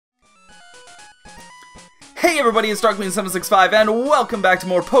Hey everybody, it's Darkman765 and welcome back to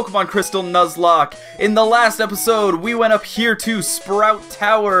more Pokemon Crystal Nuzlocke. In the last episode, we went up here to Sprout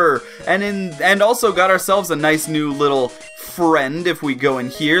Tower and also got ourselves a nice new little friend. If we go in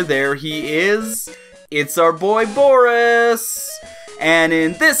here, there he is. It's our boy Boris. And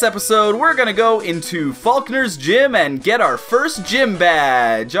in this episode, we're gonna go into Falkner's gym and get our first gym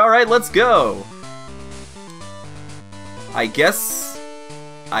badge. Alright, let's go. I guess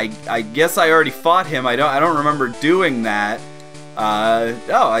I already fought him. I don't remember doing that.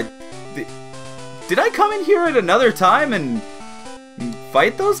 Did I come in here at another time and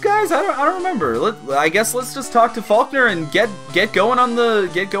fight those guys? I don't remember. I guess let's just talk to Falkner and get going on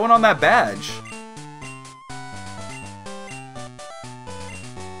that badge.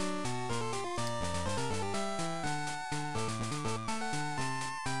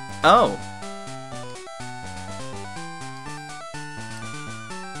 Oh.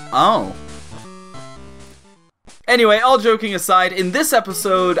 Anyway, all joking aside, in this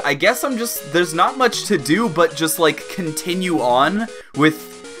episode, I guess there's not much to do but just, like, continue on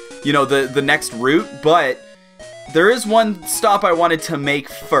with, you know, the next route, but there is one stop I wanted to make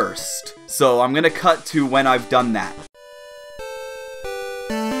first, so I'm gonna cut to when I've done that.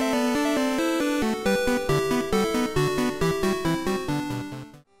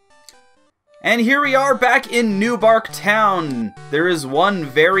 And here we are back in New Bark Town. There is one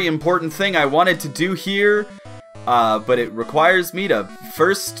very important thing I wanted to do here, but it requires me to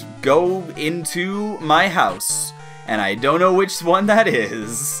first go into my house, and I don't know which one that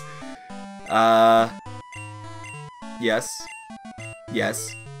is. Yes.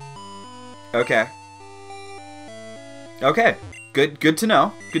 Okay. Okay, good to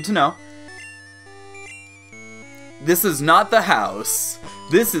know, This is not the house.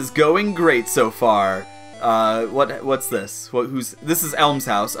 This is going great so far. What's this? This is Elm's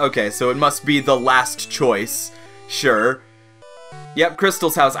house. Okay, so it must be the last choice. Sure. Yep,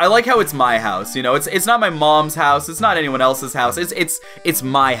 Crystal's house. I like how it's my house, you know. It's not my mom's house. It's not anyone else's house. It's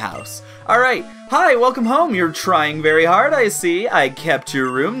my house. All right. Hi, welcome home. You're trying very hard, I see. I kept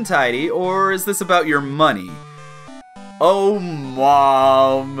your room tidy. Or is this about your money? Oh,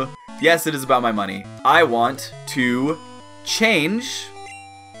 Mom. Yes, it is about my money. I want to change.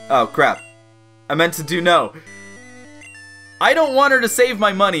 Oh, crap. I meant to do no. I don't want her to save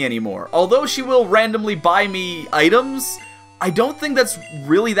my money anymore. Although she will randomly buy me items, I don't think that's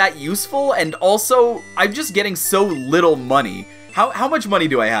really that useful, and also, I'm just getting so little money. How much money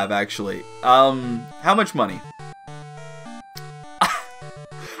do I have, actually? How much money?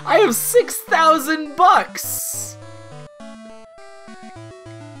 I have 6,000 bucks!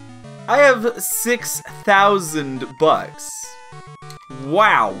 I have 6,000 bucks.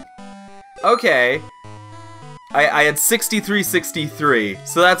 Wow. Okay. I had 63,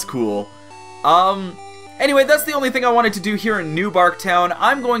 so that's cool. Anyway, that's the only thing I wanted to do here in New Bark Town.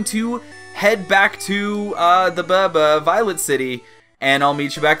 I'm going to head back to the Violet City, and I'll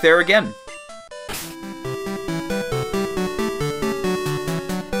meet you back there again.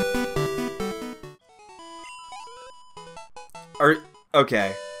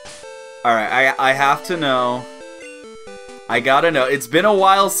 Okay. Alright, I have to know. I gotta know. It's been a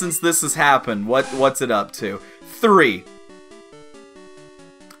while since this has happened. What's it up to? 3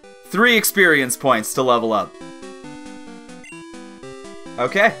 experience points to level up.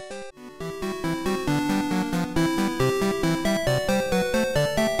 Okay.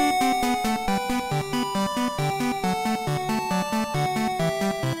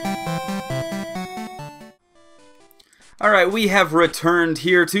 Alright, we have returned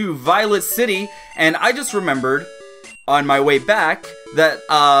here to Violet City, and I just remembered on my way back that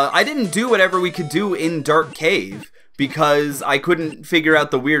I didn't do whatever we could do in Dark Cave because I couldn't figure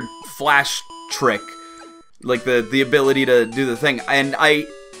out the weird flash trick, like the ability to do the thing. And I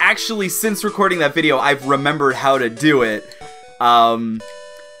actually, since recording that video, I've remembered how to do it.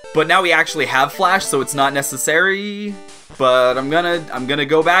 But now we actually have flash, so it's not necessary. But I'm gonna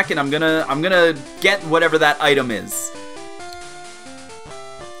go back and I'm gonna get whatever that item is.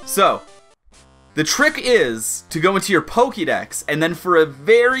 So, the trick is to go into your Pokédex, and then for a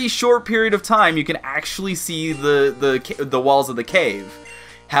very short period of time, you can actually see the walls of the cave.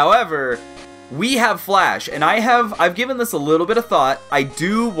 However, we have Flash, and I've given this a little bit of thought. I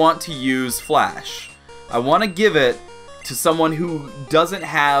do want to use Flash. I want to give it to someone who doesn't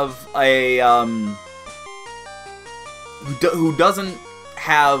have a who doesn't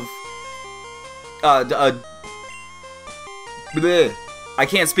have bleh. I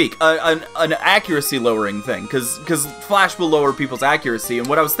can't speak. An accuracy lowering thing, because Flash will lower people's accuracy, and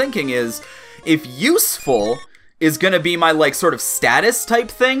what I was thinking is, if useful is gonna be my, like, sort of status type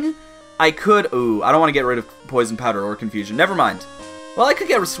thing, I could... Ooh, I don't want to get rid of Poison Powder or Confusion. Never mind. Well, I could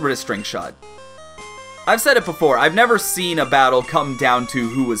get rid of String Shot. I've said it before. I've never seen a battle come down to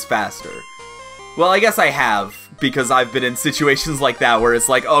who was faster. Well, I guess I have, because I've been in situations like that where it's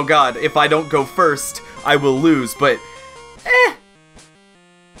like, oh god, if I don't go first, I will lose, but...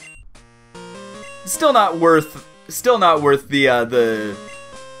 Still not worth the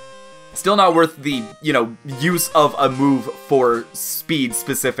you know, use of a move for speed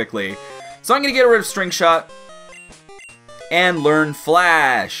specifically. So I'm gonna get rid of String Shot and learn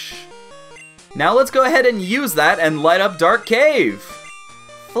Flash. Now let's go ahead and use that and light up Dark Cave.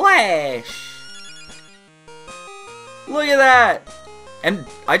 Flash. Look at that. And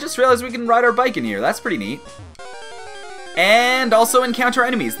I just realized we can ride our bike in here. That's pretty neat. And also encounter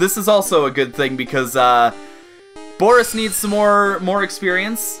enemies. This is also a good thing because Boris needs some more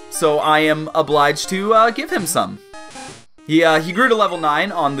experience, so I am obliged to give him some. He grew to level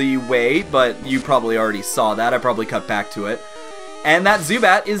 9 on the way, but you probably already saw that. I probably cut back to it. And that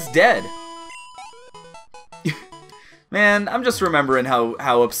Zubat is dead. Man, I'm just remembering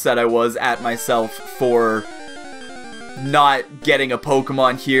how upset I was at myself for not getting a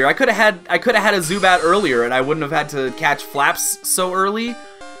Pokemon here. I could have had a Zubat earlier and I wouldn't have had to catch Flaps so early.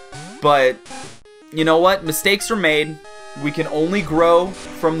 But you know what? Mistakes are made. We can only grow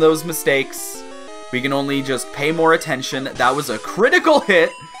from those mistakes. We can only just pay more attention. That was a critical hit.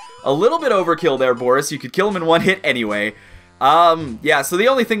 A little bit overkill there, Boris. You could kill him in one hit anyway. Yeah, so the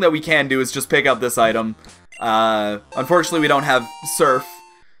only thing that we can do is just pick up this item. Unfortunately, we don't have Surf.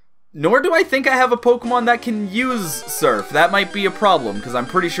 Nor do I think I have a Pokemon that can use Surf. That might be a problem, because I'm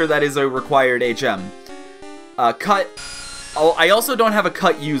pretty sure that is a required HM. Cut. Oh, I also don't have a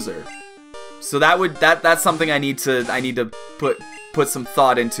Cut user. So that's something I need to put some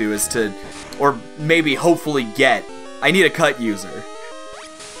thought into, is to, or maybe hopefully get. I need a Cut user.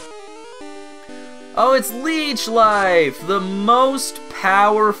 Oh, it's Leech Life, the most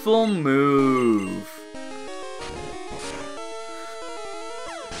powerful move.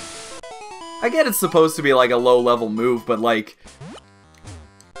 I get it's supposed to be like a low-level move, but like,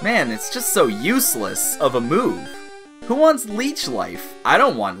 man, it's just so useless of a move. Who wants Leech Life? I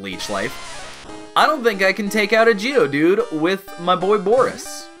don't want Leech Life. I don't think I can take out a Geodude with my boy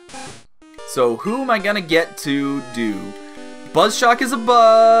Boris. So who am I gonna get to do? Buzzshock is a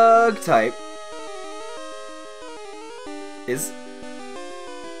bug type.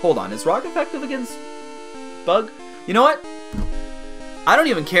 Hold on, is Rock effective against bug? You know what? I don't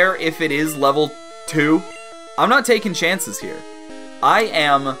even care if it is level 2. I'm not taking chances here. I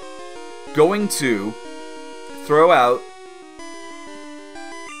am going to throw out...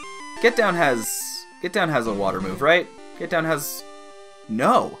 Get Down has a water move, right? Get Down has...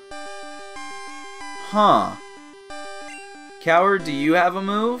 No. Huh. Coward, do you have a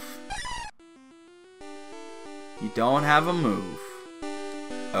move? You don't have a move.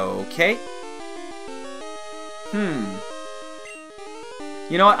 Okay.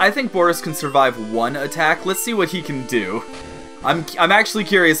 You know what? I think Boris can survive one attack. Let's see what he can do. I'm actually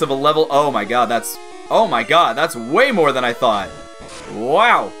curious of a level... Oh my god, that's way more than I thought.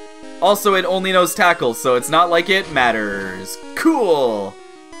 Wow. Also, it only knows Tackle, so it's not like it matters. Cool.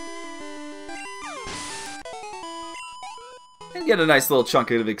 And get a nice little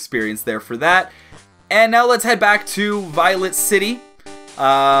chunk of experience there for that. And now let's head back to Violet City.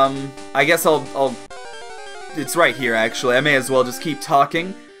 I guess I'll it's right here, actually. I may as well just keep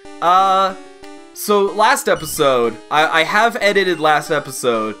talking. So last episode, I have edited last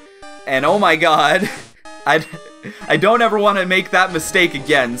episode, and oh my god, I don't ever want to make that mistake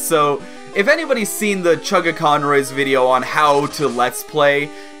again. So if anybody's seen the Chugga Conroy's video on how to Let's Play,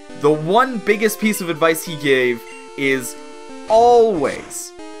 the one biggest piece of advice he gave is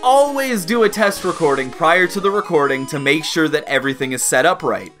always do a test recording prior to the recording to make sure that everything is set up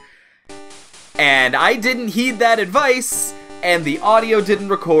right. And I didn't heed that advice, and the audio didn't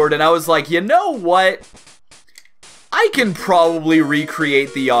record, and I was like, you know what? I can probably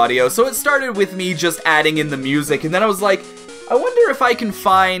recreate the audio. So it started with me just adding in the music, and then I was like, I wonder if I can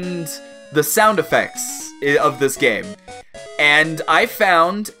find the sound effects of this game. And I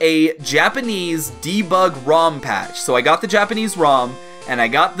found a Japanese debug ROM patch. So I got the Japanese ROM, and I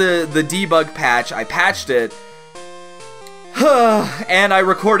got the debug patch, I patched it, and I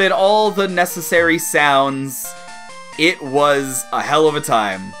recorded all the necessary sounds. It was a hell of a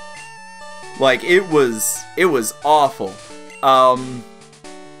time. Like, it was awful.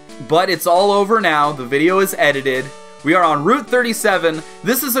 But it's all over now. The video is edited. We are on Route 37.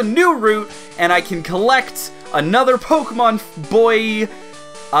 This is a new route, and I can collect another Pokemon boy.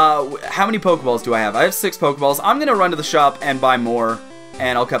 How many Pokeballs do I have? I have 6 Pokeballs. I'm gonna run to the shop and buy more,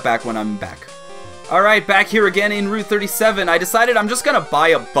 and I'll cut back when I'm back. Alright, back here again in Route 37. I decided I'm just gonna buy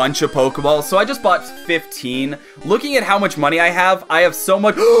a bunch of Pokeballs, so I just bought 15. Looking at how much money I have so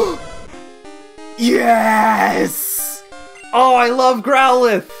much... Yes! Oh, I love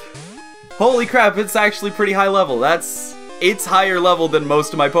Growlithe! Holy crap, it's actually pretty high level. It's higher level than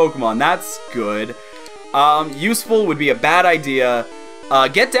most of my Pokemon. That's good. Useful would be a bad idea.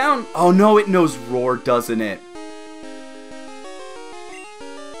 Get down. Oh no, it knows Roar, doesn't it?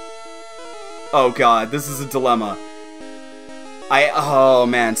 Oh god, this is a dilemma. Oh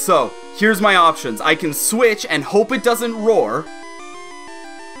man, so, here's my options. I can switch and hope it doesn't roar.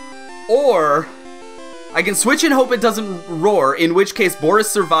 Or, I can switch and hope it doesn't roar, in which case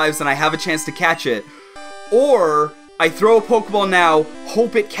Boris survives and I have a chance to catch it. Or, I throw a Pokeball now,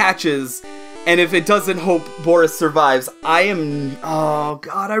 hope it catches, and if it doesn't hope Boris survives, oh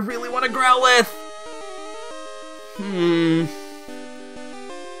god, I really want a Growlithe!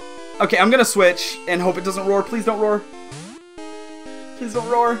 Okay, I'm gonna switch and hope it doesn't roar. Please don't roar. Please don't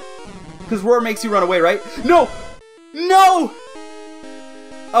roar. Because roar makes you run away, right? No! No!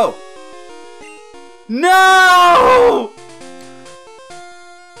 Oh. No!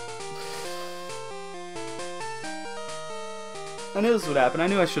 I knew this would happen. I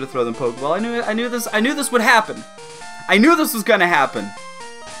knew I should have thrown them Pokeball. I knew this would happen. I knew this was gonna happen.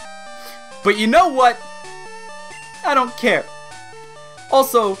 But you know what? I don't care.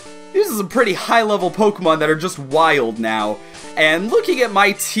 Also, these are some pretty high-level Pokemon that are just wild now. And looking at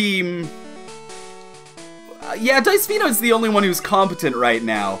my team... yeah, Dicevino is the only one who's competent right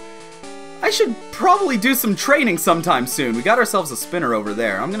now. I should probably do some training sometime soon. We got ourselves a spinner over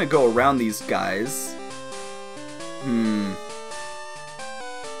there. I'm gonna go around these guys.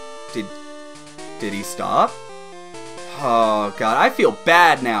 Did he stop? Oh, God. I feel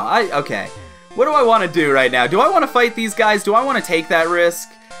bad now. Okay. What do I want to do right now? Do I want to fight these guys? Do I want to take that risk?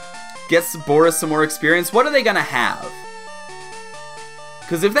 Get Boris some more experience? What are they gonna have?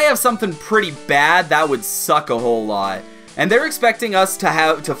 Because if they have something pretty bad, that would suck a whole lot. And they're expecting us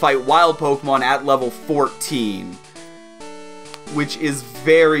to fight wild Pokemon at level 14. Which is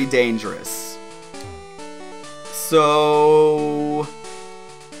very dangerous. So...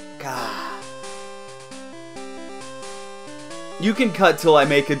 God. You can cut till I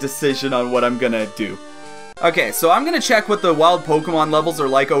make a decision on what I'm gonna do. Okay, so I'm gonna check what the wild Pokemon levels are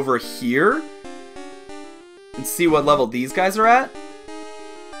like over here. And see what level these guys are at.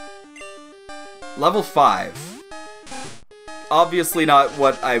 Level 5. Obviously not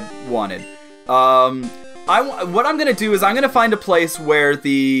what I wanted. What I'm gonna do is I'm gonna find a place where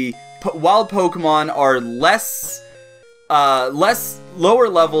the wild Pokemon are less lower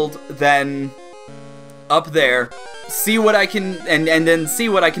leveled than up there. See what I can, and then see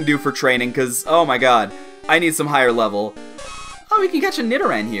what I can do for training, because, oh my god, I need some higher level. Oh, we can catch a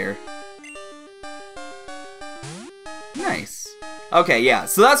Nidoran here. Nice. Okay, yeah,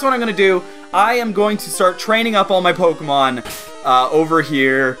 so that's what I'm gonna do. I am going to start training up all my Pokemon over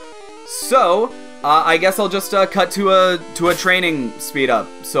here. So, I guess I'll just cut to a training speed up.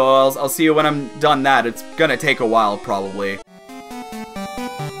 So I'll see you when I'm done that. It's gonna take a while, probably.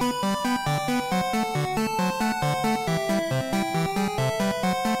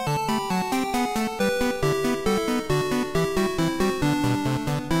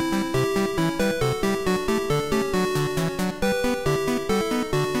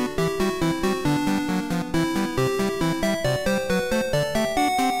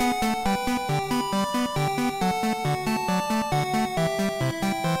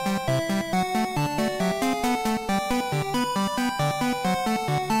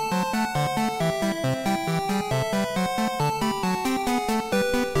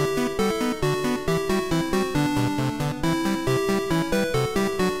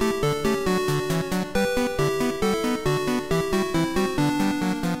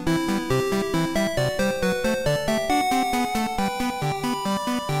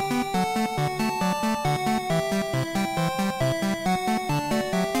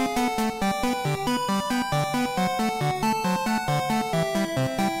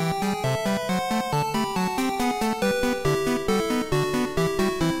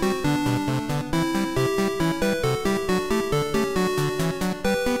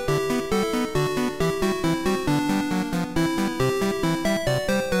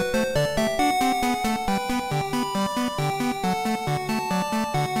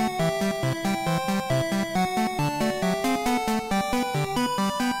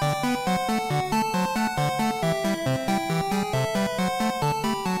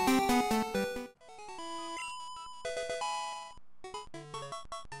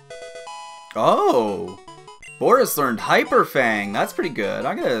 Oh, Boris learned Hyper Fang. That's pretty good.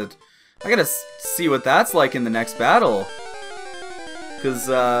 I gotta see what that's like in the next battle. Because,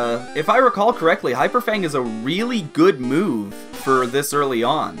 if I recall correctly, Hyper Fang is a really good move for this early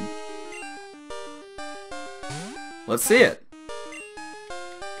on. Let's see it.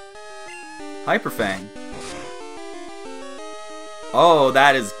 Hyper Fang. Oh,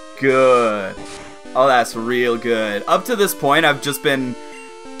 that is good. Oh, that's real good. Up to this point, I've just been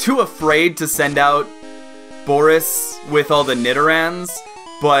too afraid to send out Boris with all the Nidorans,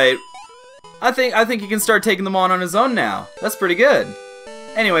 but I think he can start taking them on his own now. That's pretty good.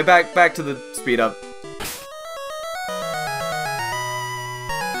 Anyway, back to the speed up.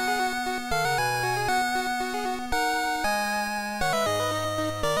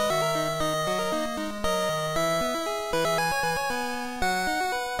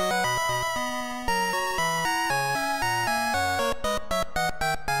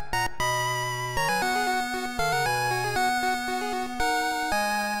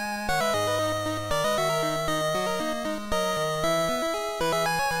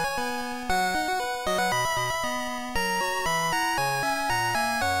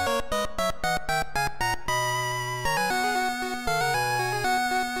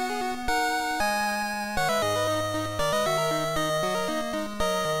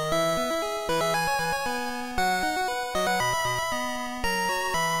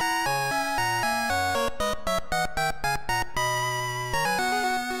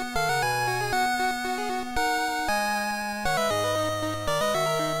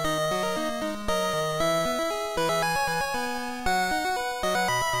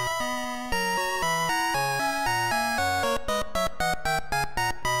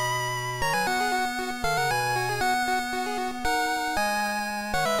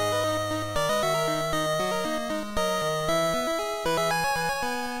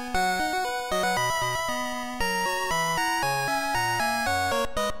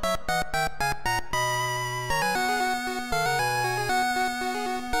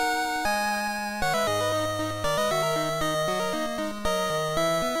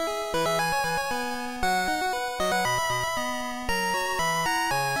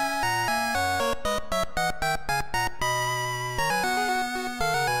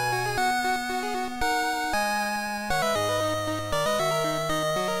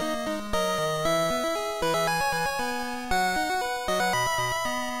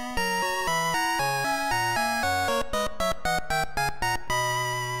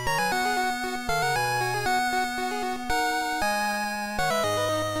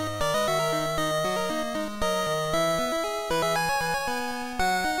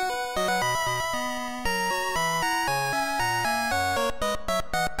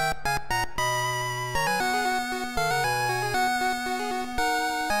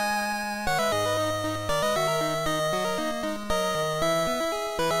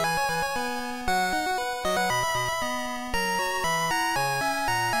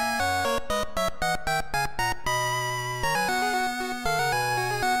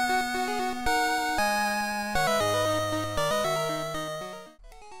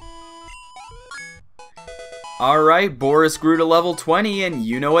 Alright, Boris grew to level 20, and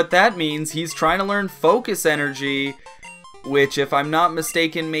you know what that means. He's trying to learn Focus Energy, which, if I'm not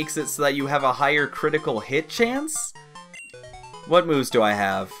mistaken, makes it so that you have a higher critical hit chance? What moves do I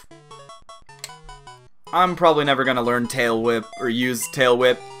have? I'm probably never going to learn Tail Whip or use Tail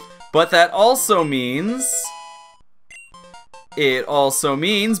Whip, but that also means... It also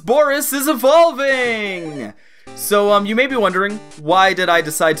means Boris is evolving! So, you may be wondering, why did I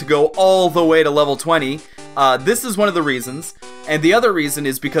decide to go all the way to level 20? This is one of the reasons, and the other reason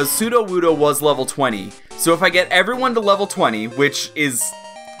is because Sudowoodo was level 20. So if I get everyone to level 20, which is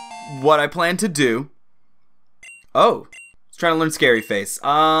what I plan to do... Oh, it's trying to learn Scary Face.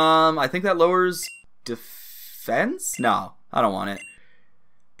 I think that lowers defense? No, I don't want it.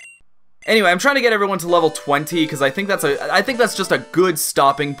 Anyway, I'm trying to get everyone to level 20 because I think that's just a good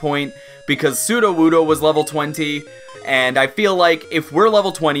stopping point because Sudowoodo was level 20, and I feel like if we're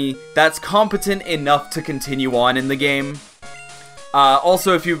level 20, that's competent enough to continue on in the game.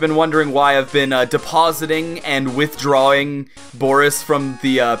 Also, if you've been wondering why I've been depositing and withdrawing Boris from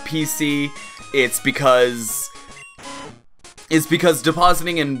the PC, it's because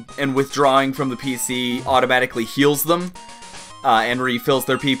depositing and withdrawing from the PC automatically heals them. And refills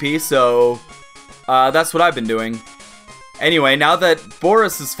their PP, so that's what I've been doing. Anyway, now that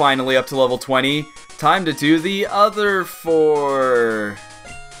Boris is finally up to level 20, time to do the other 4.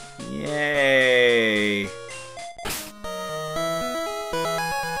 Yay.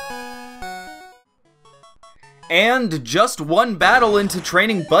 And just one battle into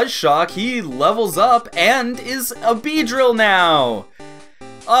training Buzzshock, he levels up and is a Beedrill now!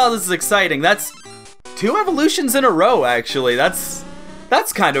 Oh, this is exciting. That's 2 evolutions in a row, actually. That's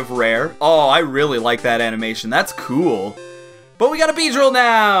kind of rare. Oh, I really like that animation. That's cool. But we got a Beedrill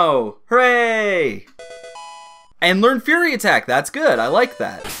now! Hooray! And learn Fury Attack. That's good. I like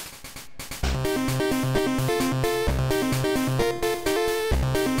that.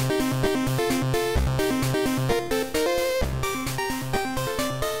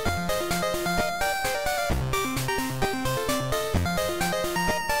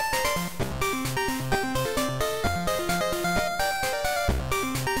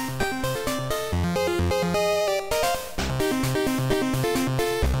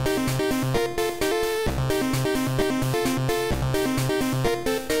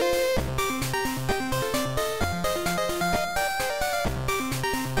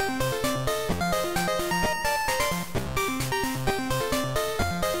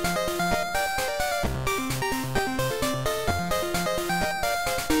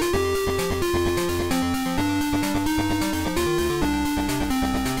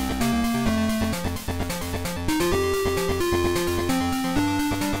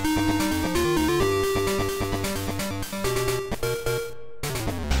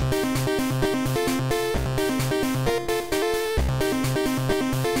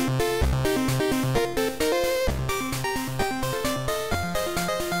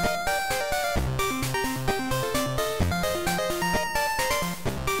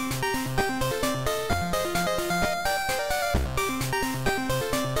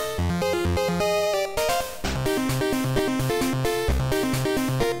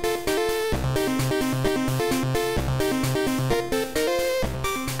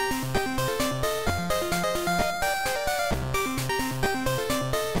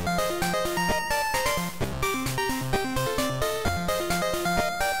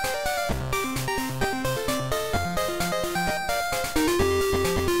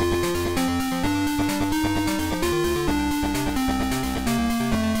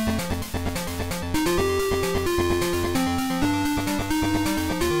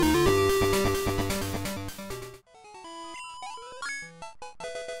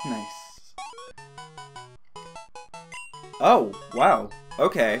 Nice. Oh, wow.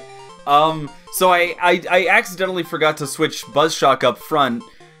 Okay. So I accidentally forgot to switch Buzzshock up front,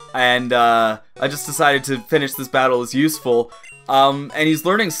 and I just decided to finish this battle as useful. And he's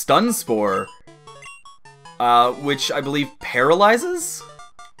learning Stun Spore, which I believe paralyzes?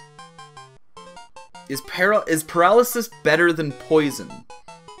 Is paralysis better than poison?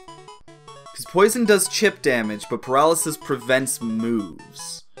 Because poison does chip damage, but paralysis prevents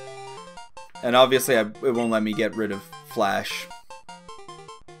moves. And obviously it won't let me get rid of Flash.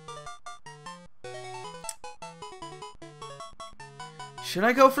 Should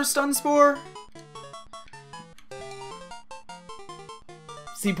I go for Stun Spore?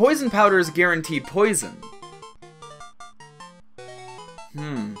 See, Poison Powder is guaranteed poison.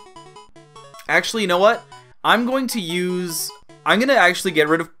 Actually, you know what? I'm going to actually get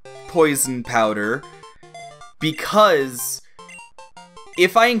rid of Poison Powder, because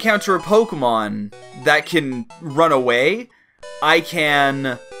if I encounter a Pokemon that can run away, I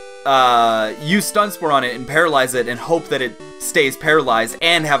can use Stun Spore on it and paralyze it and hope that it stays paralyzed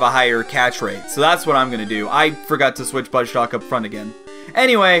and have a higher catch rate. So that's what I'm gonna do. I forgot to switch Buzzshock up front again.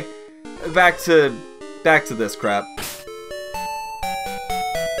 Anyway, back to this crap.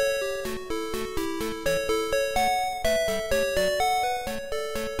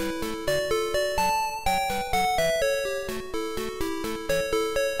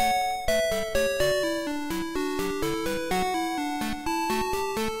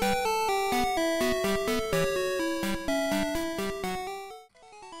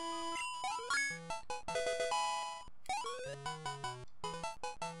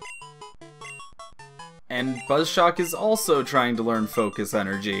 And Buzzshock is also trying to learn Focus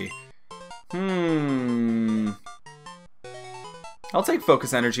Energy. I'll take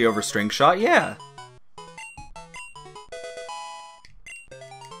Focus Energy over String Shot, yeah.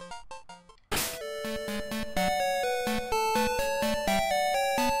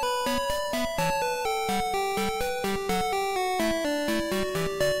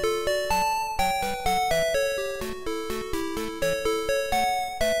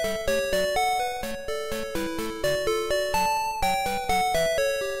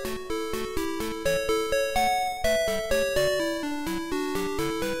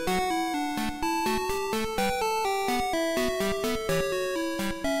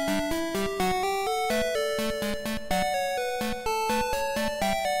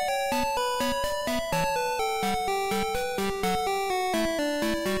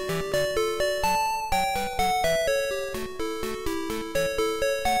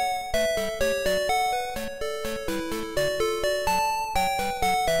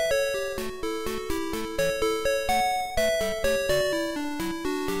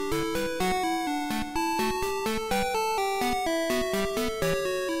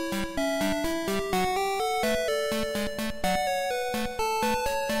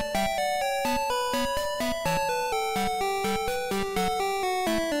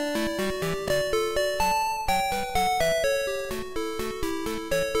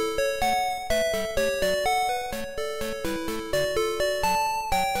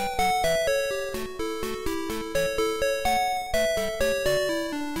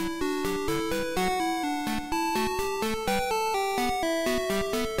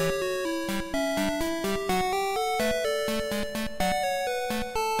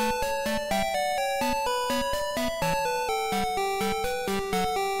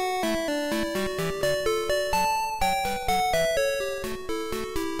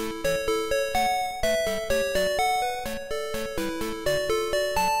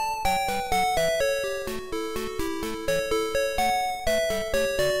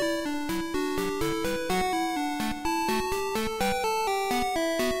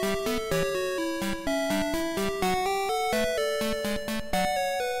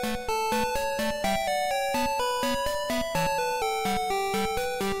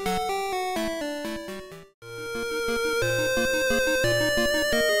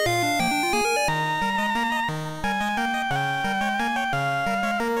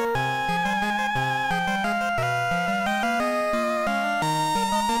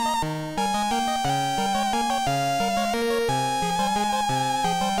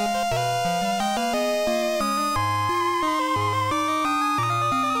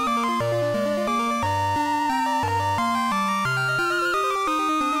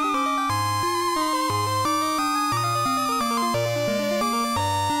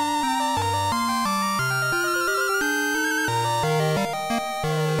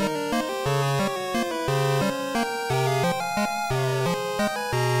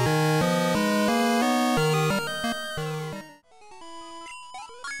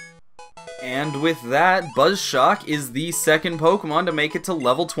 And with that, Buzzshock is the second Pokemon to make it to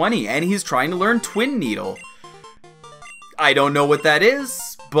level 20, and he's trying to learn Twin Needle. I don't know what that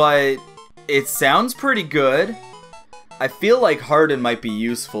is, but it sounds pretty good. I feel like Harden might be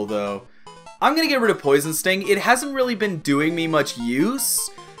useful, though. I'm gonna get rid of Poison Sting. It hasn't really been doing me much use,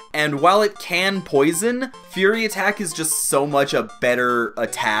 and while it can poison, Fury Attack is just so much a better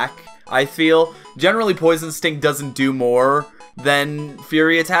attack, I feel. Generally, Poison Sting doesn't do more than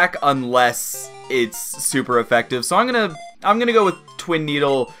Fury Attack unless it's super effective. So I'm gonna go with Twin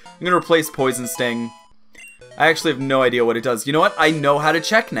Needle. I'm gonna replace Poison Sting. I actually have no idea what it does. You know what? I know how to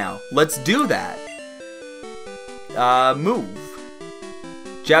check now. Let's do that. Move.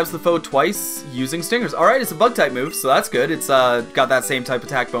 Jabs the foe twice using stingers. Alright, it's a bug type move, so that's good. It's got that same type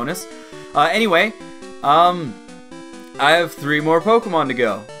attack bonus. Anyway, I have 3 more Pokemon to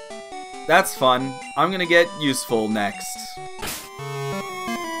go. That's fun. I'm gonna get useful next.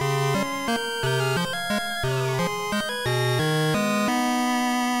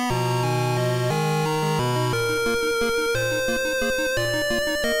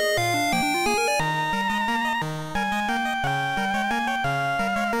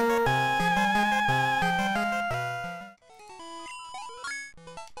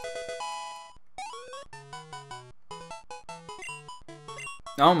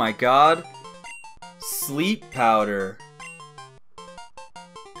 Oh my god. Sleep Powder.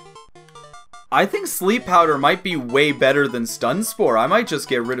 I think Sleep Powder might be way better than Stun Spore. I might just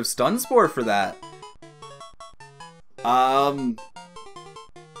get rid of Stun Spore for that.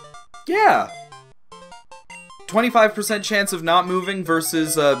 Yeah. 25% chance of not moving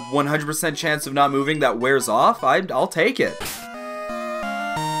versus a 100% chance of not moving that wears off. I'll take it.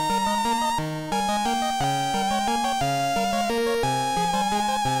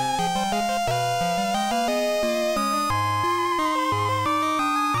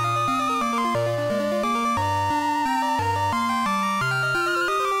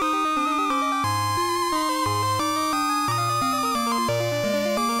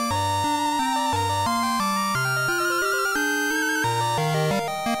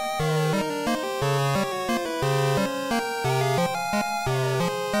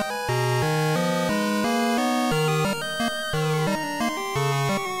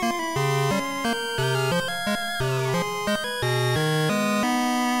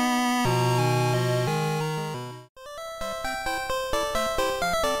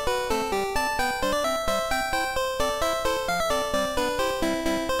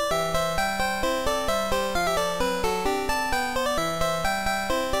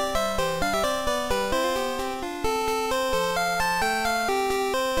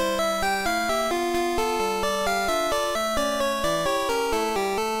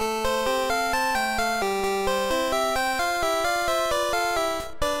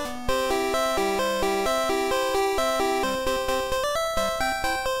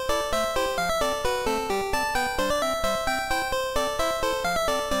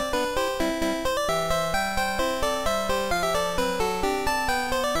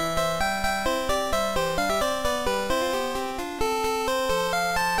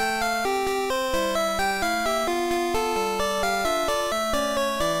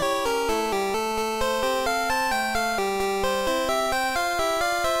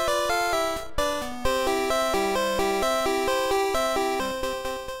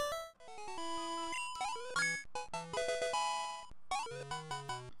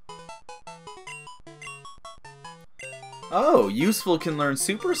 Oh, Useful can learn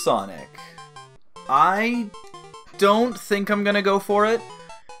Supersonic. I don't think I'm gonna go for it.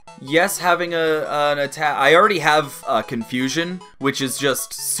 Yes, having an attack... I already have Confusion, which is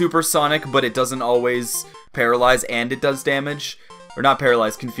just Supersonic, but it doesn't always paralyze and it does damage. Or not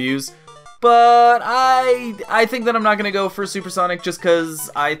paralyze, confuse. But I think that I'm not gonna go for Supersonic just because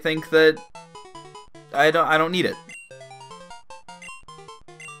I think that I don't need it.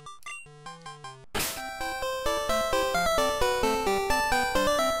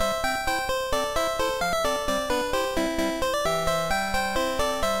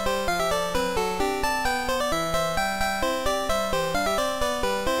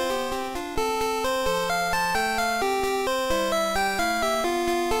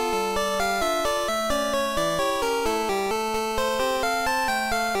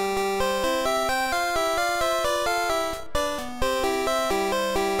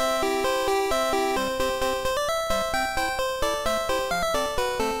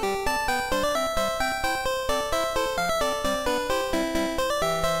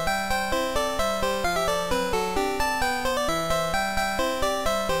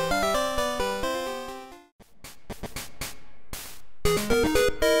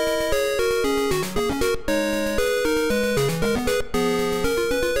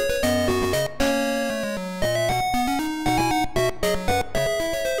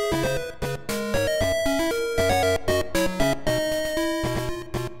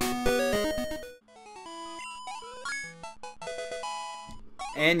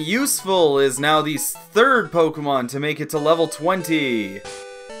 And Useful is now the third Pokemon to make it to level 20.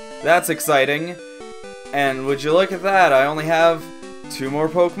 That's exciting. And would you look at that, I only have 2 more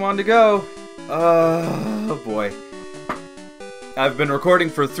Pokemon to go. Oh boy. I've been recording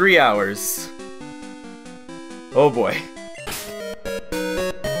for 3 hours. Oh boy.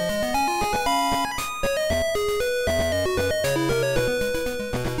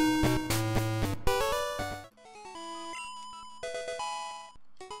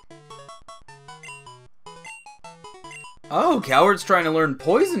 Oh, Coward's trying to learn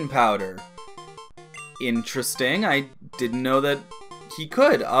Poison Powder. Interesting. I didn't know that he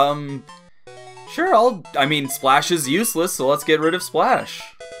could. Sure, I mean, Splash is useless, so let's get rid of Splash.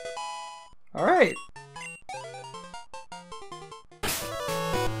 Alright.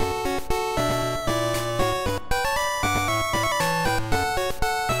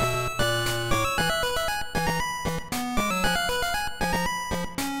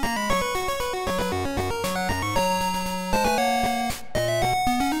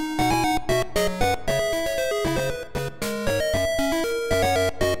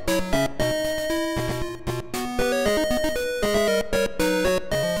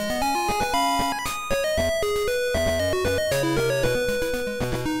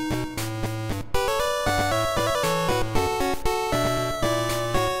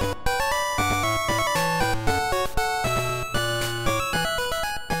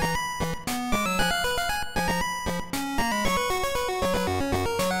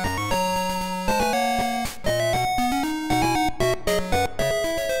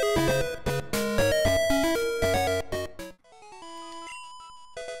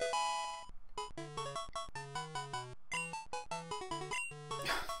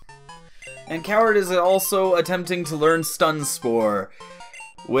 And Coward is also attempting to learn Stun Spore,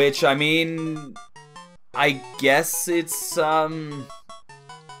 which, I mean, I guess it's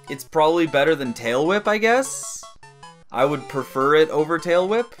probably better than Tail Whip, I guess? I would prefer it over Tail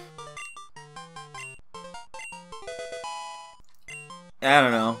Whip. I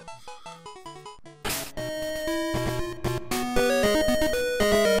don't know.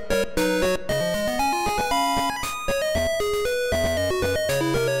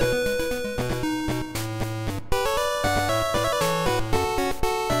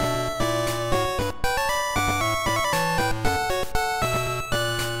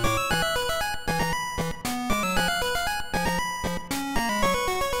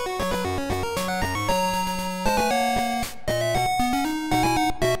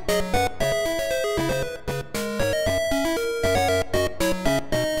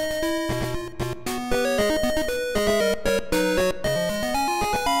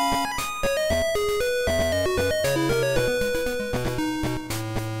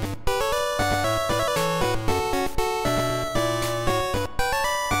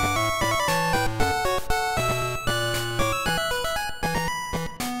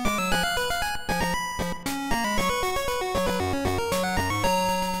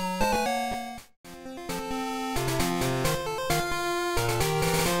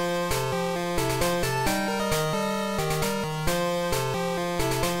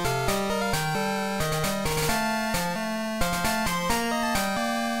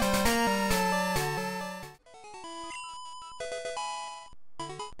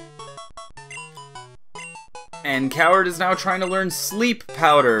 And Coward is now trying to learn Sleep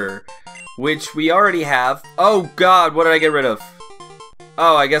Powder, which we already have. Oh god, what did I get rid of?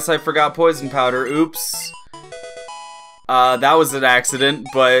 Oh, I guess I forgot Poison Powder. Oops. That was an accident,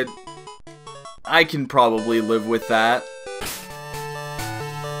 but I can probably live with that.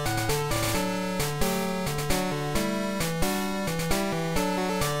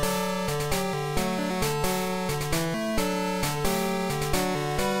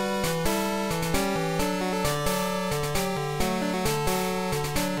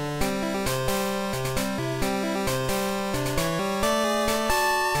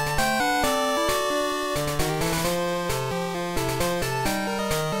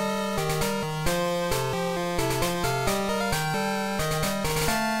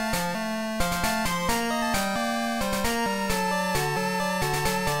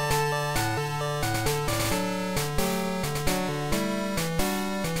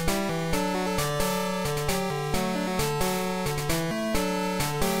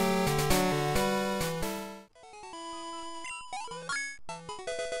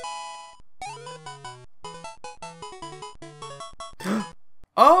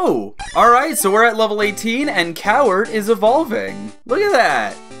 Oh! Alright, so we're at level 18 and Coward is evolving. Look at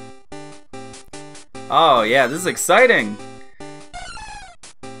that! Oh yeah, this is exciting!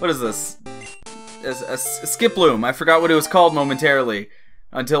 What is this? A Skiploom. I forgot what it was called momentarily.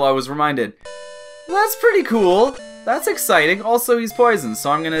 until I was reminded, that's pretty cool. That's exciting. Also, he's poisoned,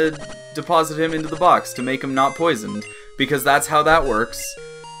 so I'm gonna deposit him into the box to make him not poisoned, because that's how that works.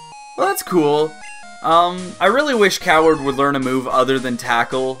 Well, that's cool. I really wish Coward would learn a move other than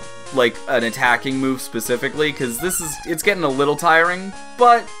Tackle, like an attacking move specifically, because it's getting a little tiring,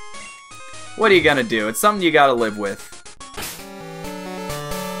 but what are you gonna do? It's something you gotta live with.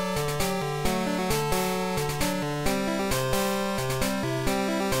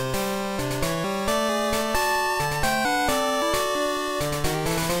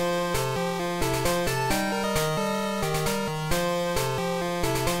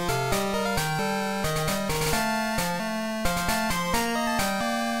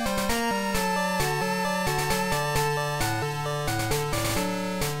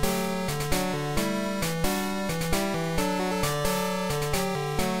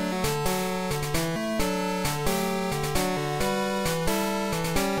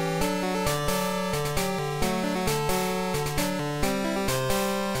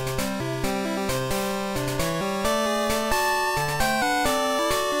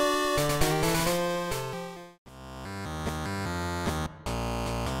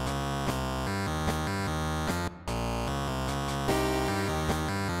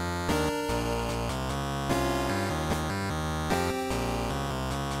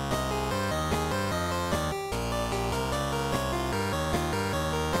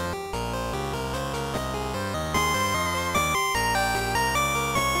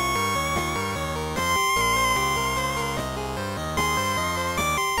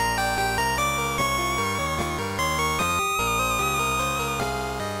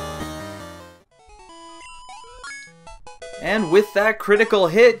 And with that critical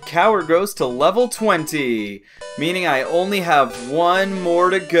hit, Coward goes to level 20, meaning I only have one more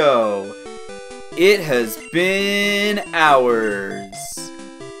to go. It has been hours.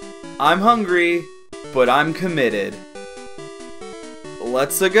 I'm hungry, but I'm committed.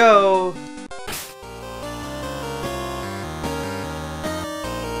 Let's-a go.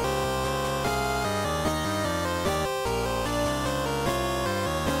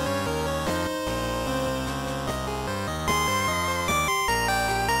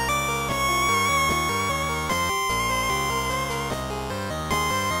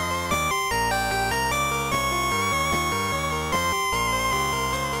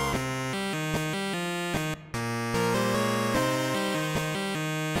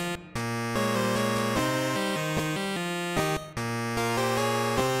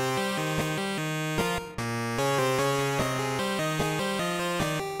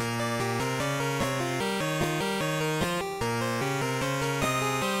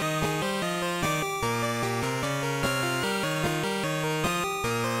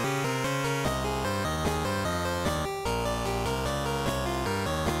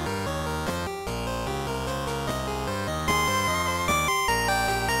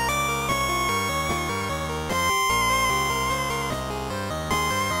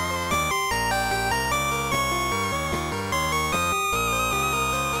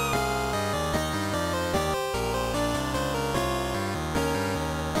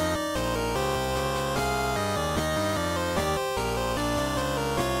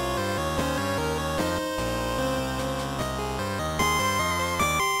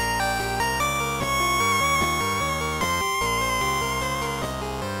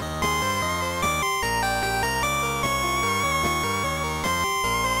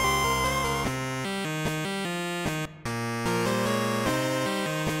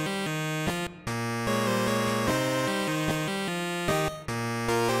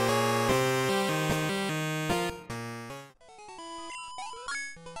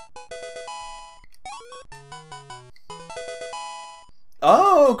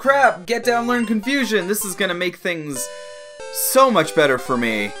 Oh crap! Get down, learn confusion! This is gonna make things so much better for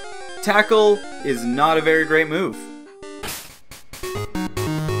me. Tackle is not a very great move.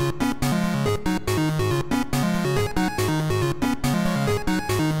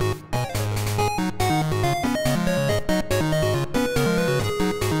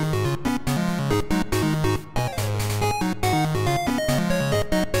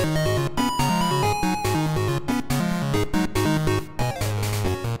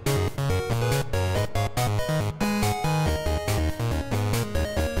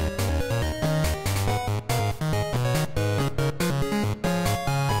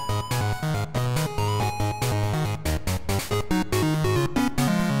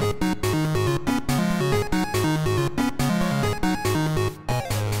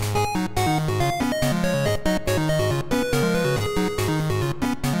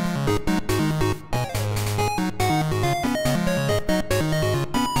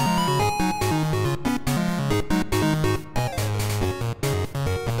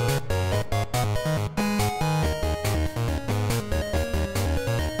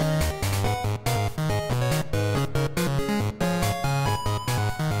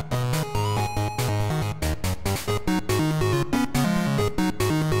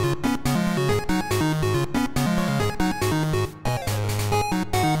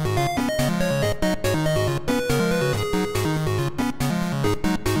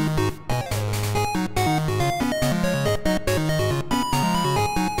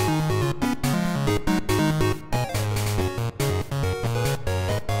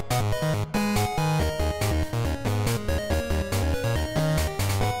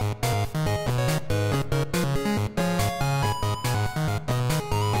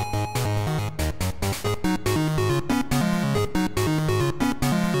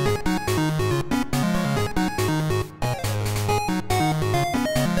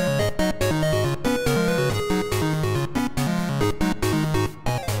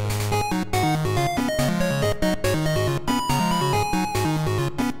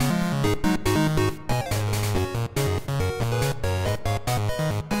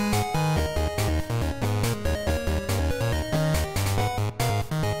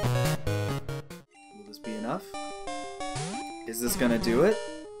 gonna do it.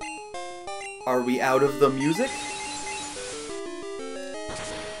 Are we out of the music?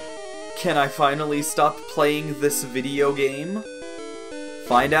 Can I finally stop playing this video game?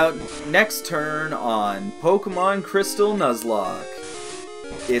 Find out next turn on Pokemon Crystal Nuzlocke.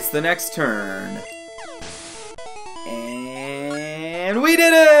 It's the next turn. And we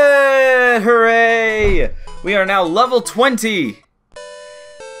did it! Hooray! We are now level 20!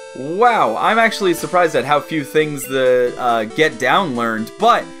 Wow, I'm actually surprised at how few things the Get Down learned,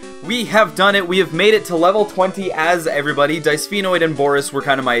 but we have done it. We have made it to level 20 as everybody. Dicefenoid and Boris were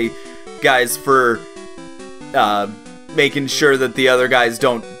kind of my guys for making sure that the other guys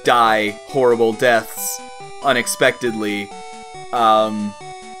don't die horrible deaths unexpectedly.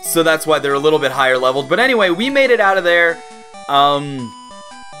 So that's why they're a little bit higher leveled. But anyway, we made it out of there. And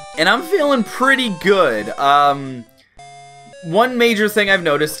I'm feeling pretty good. One major thing I've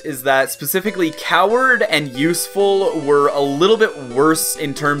noticed is that specifically Coward and Useful were a little bit worse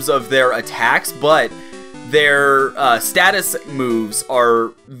in terms of their attacks, but their status moves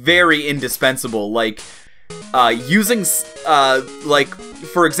are very indispensable. Like, using, like,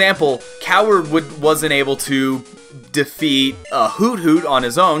 for example, Coward wasn't able to defeat Hoot Hoot on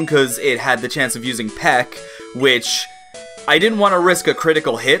his own because it had the chance of using Peck, which I didn't want to risk a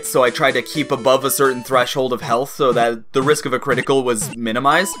critical hit, so I tried to keep above a certain threshold of health so that the risk of a critical was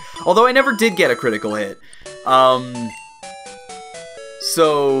minimized. Although I never did get a critical hit.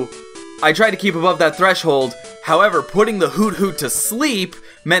 So I tried to keep above that threshold. However, putting the Hoot Hoot to sleep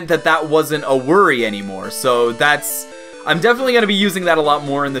meant that that wasn't a worry anymore. So I'm definitely going to be using that a lot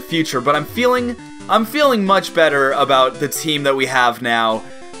more in the future, but I'm feeling much better about the team that we have now.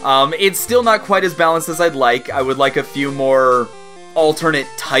 It's still not quite as balanced as I'd like. I would like a few more alternate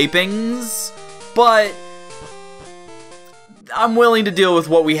typings, but I'm willing to deal with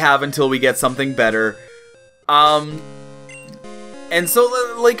what we have until we get something better. And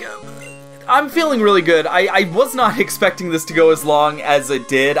so, like, I'm feeling really good. I was not expecting this to go as long as it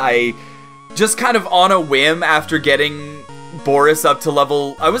did. I just kind of on a whim after getting Boris up to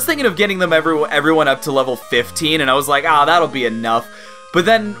level... I was thinking of getting them everyone up to level 15, and I was like, that'll be enough. But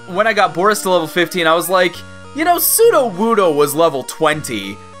then, when I got Boris to level 15, I was like, you know, Sudowoodo was level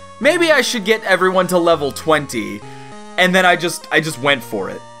 20. Maybe I should get everyone to level 20. And then I just went for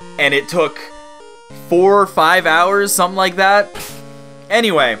it. And it took 4 or 5 hours, something like that.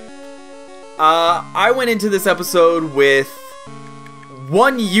 Anyway, I went into this episode with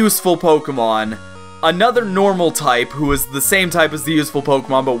one useful Pokemon, another normal type who was the same type as the useful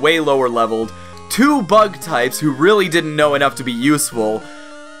Pokemon but way lower leveled, 2 bug types who really didn't know enough to be useful,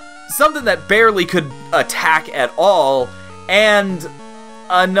 something that barely could attack at all, and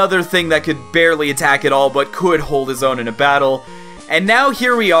another thing that could barely attack at all but could hold his own in a battle. And now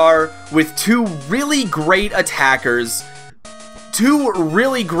here we are with 2 really great attackers, 2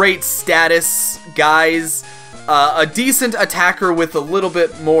 really great status guys, a decent attacker with a little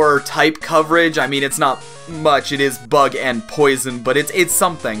bit more type coverage. I mean, it's not much, it is bug and poison, but it's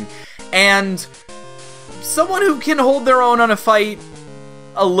something. And someone who can hold their own on a fight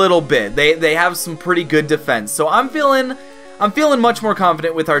a little bit. They have some pretty good defense. So I'm feeling much more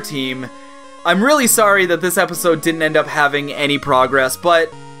confident with our team. I'm really sorry that this episode didn't end up having any progress,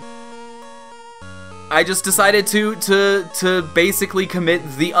 but I just decided to basically commit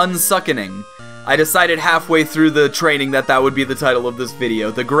the Unsuckening. I decided halfway through the training that would be the title of this video,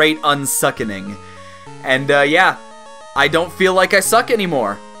 the Great Unsuckening. And yeah, I don't feel like I suck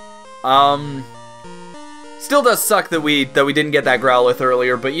anymore. Still does suck that we didn't get that Growlithe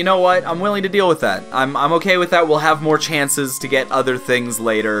earlier, but you know what? I'm willing to deal with that. I'm okay with that. We'll have more chances to get other things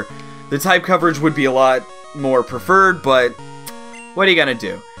later. The type coverage would be a lot more preferred, but what are you gonna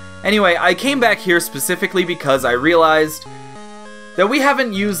do? Anyway, I came back here specifically because I realized that we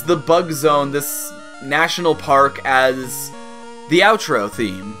haven't used the Bug Zone, this national park, as the outro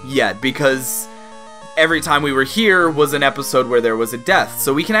theme yet, because every time we were here was an episode where there was a death.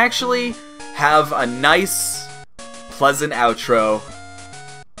 So we can actually have a nice, pleasant outro.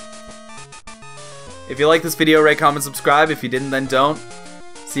 If you like this video, rate, comment, subscribe. If you didn't, then don't.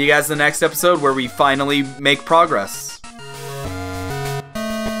 See you guys in the next episode where we finally make progress.